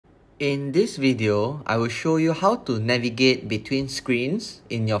In this video, I will show you how to navigate between screens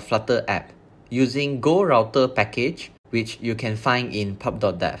in your Flutter app using GoRouter package, which you can find in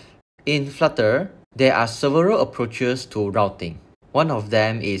pub.dev. In Flutter, there are several approaches to routing. One of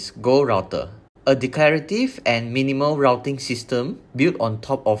them is GoRouter, a declarative and minimal routing system built on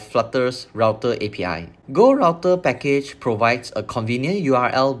top of Flutter's router API. GoRouter package provides a convenient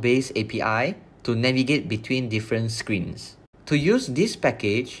URL-based API to navigate between different screens. To use this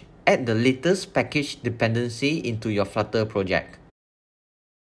package, add the latest package dependency into your Flutter project.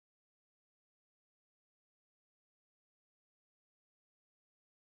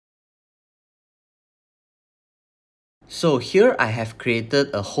 So here I have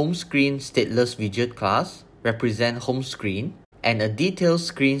created a home screen stateless widget class, represent home screen, and a detail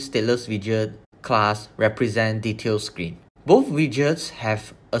screen stateless widget class, represent detail screen. Both widgets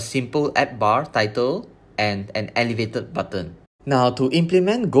have a simple app bar title and an elevated button. Now to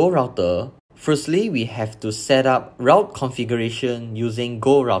implement GoRouter, firstly we have to set up route configuration using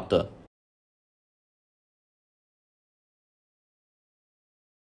GoRouter.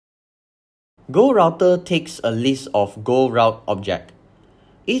 GoRouter takes a list of GoRoute object.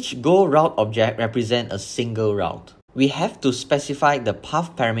 Each GoRoute object represents a single route. We have to specify the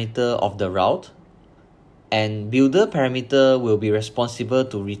path parameter of the route, and builder parameter will be responsible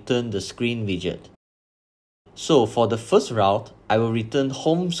to return the screen widget. So for the first route, I will return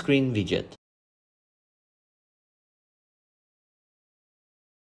home screen widget.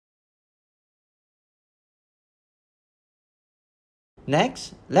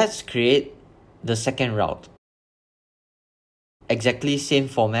 Next, let's create the second route. Exactly same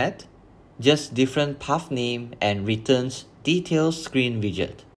format, just different path name and returns detail screen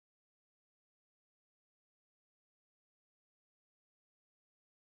widget.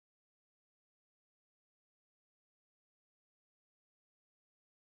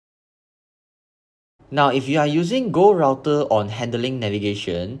 Now if you are using GoRouter on handling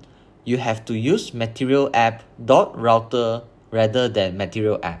navigation, you have to use material app.router rather than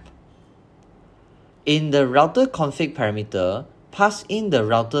material app. In the router config parameter, pass in the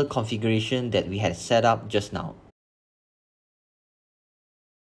router configuration that we had set up just now.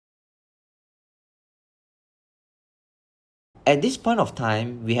 At this point of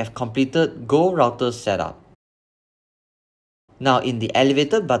time, we have completed GoRouter setup. Now in the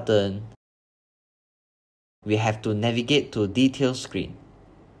elevated button, we have to navigate to detail screen.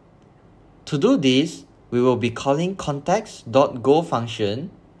 To do this, we will be calling context.go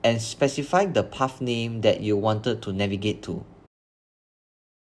function and specify the path name that you wanted to navigate to.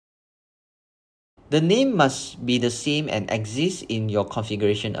 The name must be the same and exist in your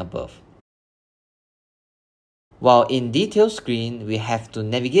configuration above. While in detail screen, we have to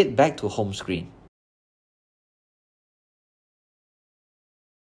navigate back to home screen.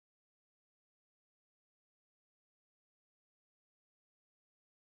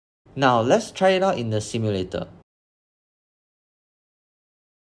 Now let's try it out in the simulator.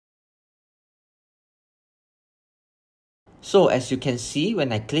 So as you can see,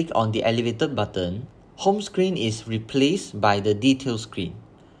 when I click on the elevated button, home screen is replaced by the detail screen.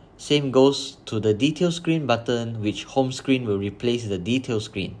 Same goes to the detail screen button, which home screen will replace the detail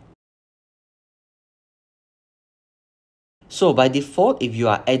screen. So by default, if you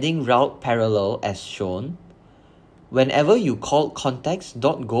are adding route parallel as shown, whenever you call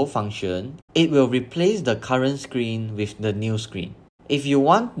context.go function, it will replace the current screen with the new screen. If you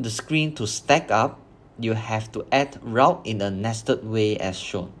want the screen to stack up, you have to add route in a nested way as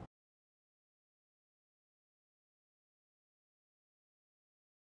shown.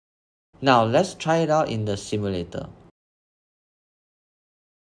 Now let's try it out in the simulator.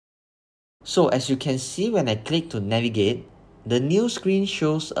 So as you can see, when I click to navigate, the new screen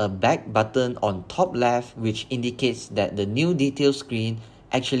shows a back button on top left, which indicates that the new detail screen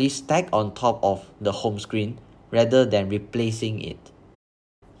actually stacked on top of the home screen rather than replacing it.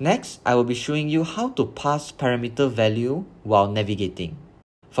 Next, I will be showing you how to pass parameter value while navigating.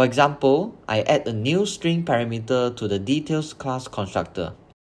 For example, I add a new string parameter to the details class constructor.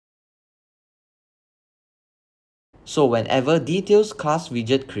 So whenever details class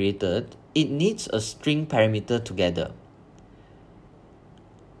widget created, it needs a string parameter together.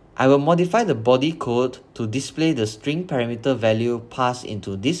 I will modify the body code to display the string parameter value passed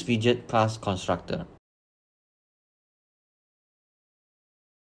into this widget class constructor.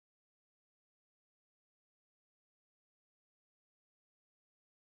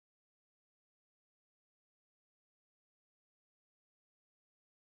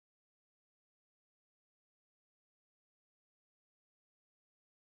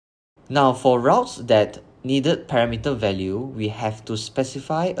 Now for routes that needed parameter value, we have to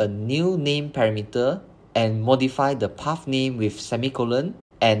specify a new name parameter and modify the path name with semicolon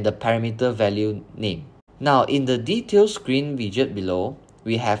and the parameter value name. Now in the detail screen widget below,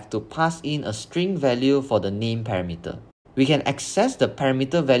 we have to pass in a string value for the name parameter. We can access the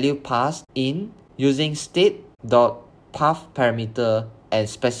parameter value passed in using state.pathParameter and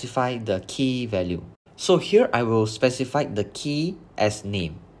specify the key value. So here I will specify the key as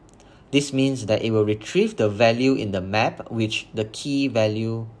name. This means that it will retrieve the value in the map which the key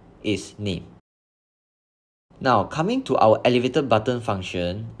value is name. Now coming to our elevated button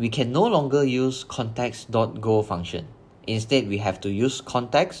function, we can no longer use context.go function. Instead, we have to use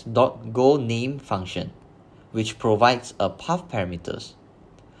context.go_name function, which provides a path parameters.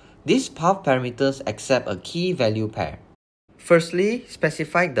 These path parameters accept a key value pair. Firstly,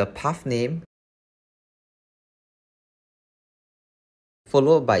 specify the path name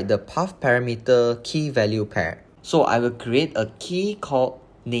followed by the path parameter key value pair. So I will create a key called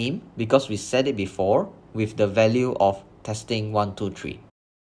name because we said it before with the value of testing123.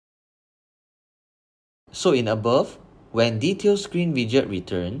 So in above, when detail screen widget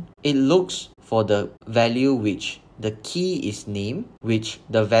return, it looks for the value which the key is name, which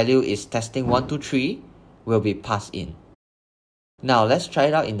the value is testing123 will be passed in. Now let's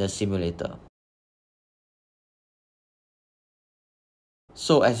try it out in the simulator.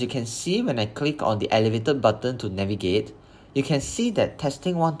 So as you can see, when I click on the elevated button to navigate, you can see that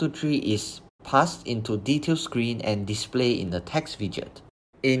testing123 is passed into detail screen and display in the text widget.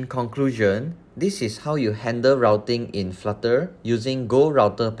 In conclusion, this is how you handle routing in Flutter using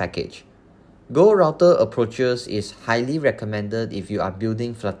GoRouter package. GoRouter approaches is highly recommended if you are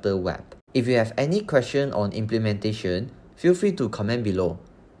building Flutter web. If you have any question on implementation, feel free to comment below.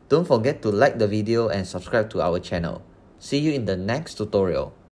 Don't forget to like the video and subscribe to our channel. See you in the next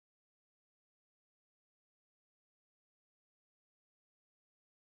tutorial.